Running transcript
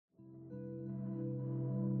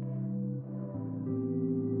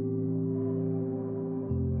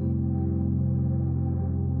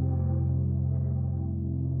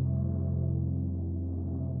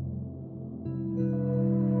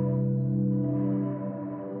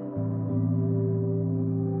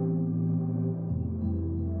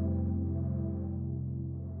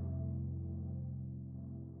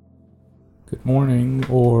morning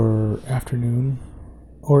or afternoon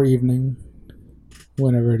or evening,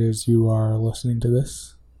 whenever it is you are listening to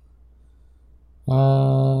this.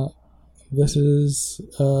 Uh, this is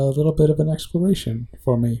a little bit of an exploration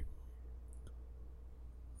for me.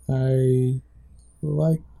 I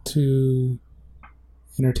like to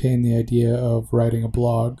entertain the idea of writing a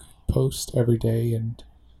blog post every day and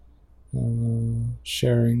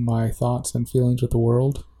sharing my thoughts and feelings with the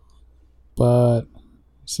world, but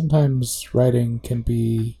sometimes writing can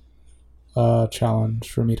be a challenge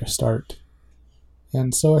for me to start.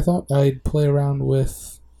 And so I thought I'd play around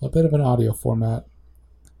with a bit of an audio format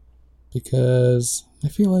because I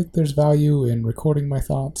feel like there's value in recording my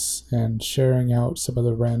thoughts and sharing out some of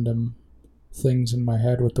the random things in my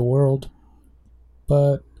head with the world.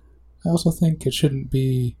 But I also think it shouldn't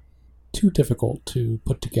be too difficult to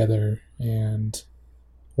put together and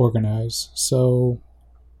organize. So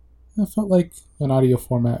I felt like an audio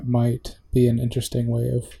format might be an interesting way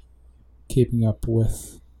of keeping up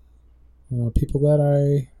with people that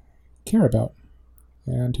I care about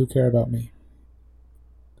and who care about me.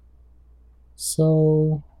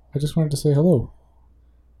 So I just wanted to say hello,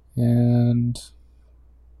 and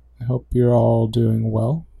I hope you're all doing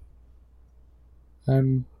well.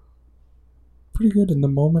 I'm pretty good in the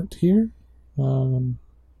moment here. I'm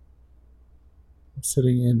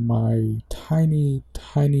sitting in my tiny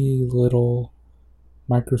little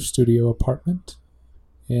micro studio apartment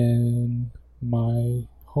in my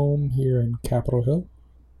home here in Capitol Hill,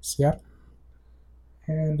 Seattle.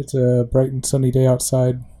 And it's a bright and sunny day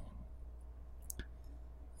outside.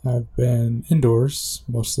 I've been indoors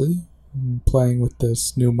mostly, playing with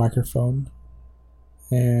this new microphone,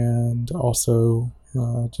 and also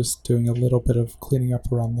just doing a little bit of cleaning up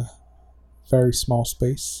around the very small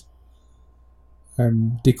space.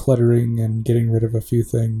 I'm decluttering and getting rid of a few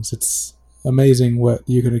things. It's amazing what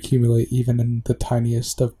you can accumulate even in the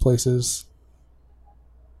tiniest of places.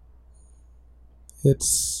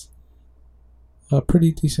 It's a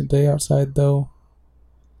pretty decent day outside though,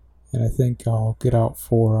 and I think I'll get out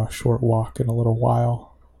for a short walk in a little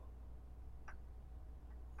while.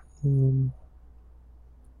 I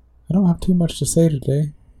don't have too much to say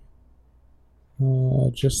today.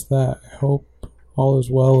 Just that I hope all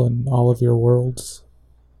is well in all of your worlds.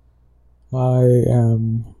 I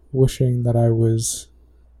am wishing that I was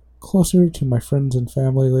closer to my friends and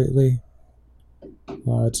family lately.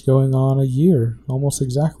 It's going on a year, almost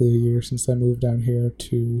exactly a year, since I moved down here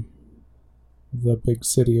to the big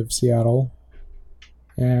city of Seattle.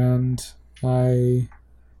 And I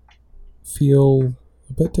feel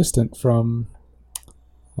a bit distant from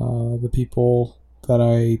the people that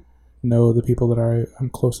I know, the people that I'm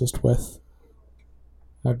closest with.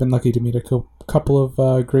 I've been lucky to meet a couple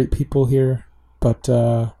of great people here, but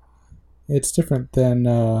it's different than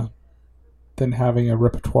having a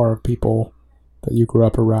repertoire of people that you grew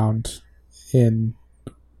up around in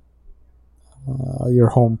your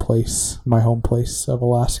home place, my home place of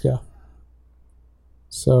Alaska.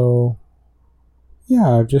 So,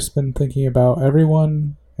 yeah, I've just been thinking about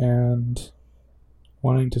everyone and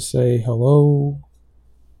wanting to say hello,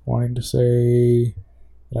 wanting to say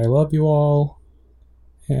that I love you all,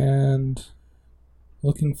 and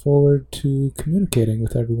looking forward to communicating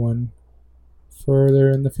with everyone further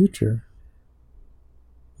in the future.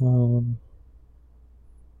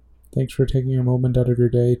 Thanks for taking a moment out of your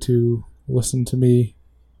day to listen to me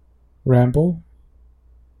ramble,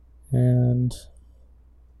 and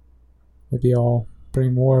maybe I'll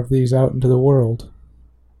bring more of these out into the world.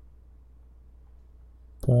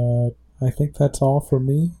 But I think that's all for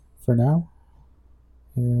me for now,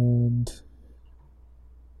 and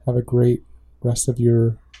have a great rest of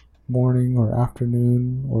your morning or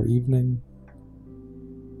afternoon or evening,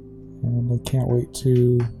 and I can't wait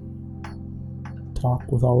to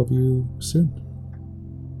talk with all of you soon.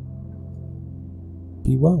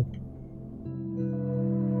 Be well.